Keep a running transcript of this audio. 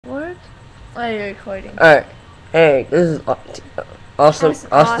Why are you recording? Alright. Hey, this is Austin, Awesome.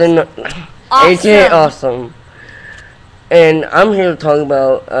 AJ Awesome. And I'm here to talk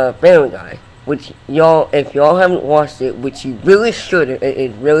about Family Guy, which y'all, if y'all haven't watched it, which you really should, it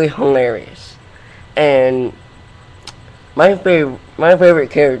is really hilarious. And my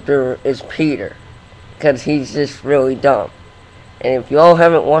favorite character is Peter, because he's just really dumb. And if y'all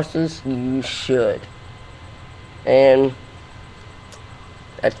haven't watched this, you should. And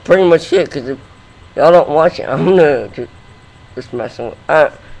that's pretty much it, because if y'all don't watch it, I'm gonna just messing with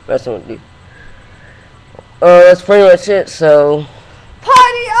you. That's pretty much it, so.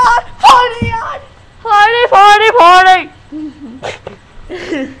 Party on! Party on! Party!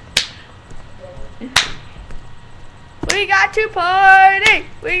 We got to party!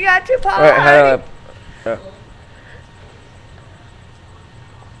 We got to party! Alright, how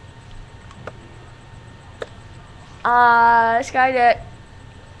do Skynet.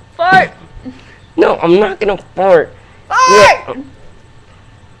 Fart! No, I'm not gonna fart. Fart! Yeah,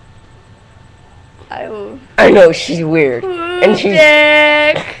 I will. I know, she's weird. And she's.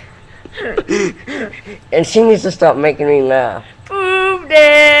 Dick! And she needs to stop making me laugh. Boom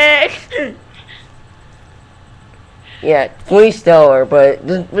dick! Yeah, please tell her, but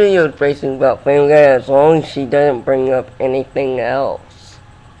this video is basically about Family Guy as long as she doesn't bring up anything else.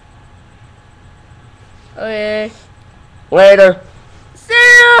 Okay. Later. See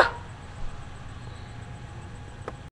ya!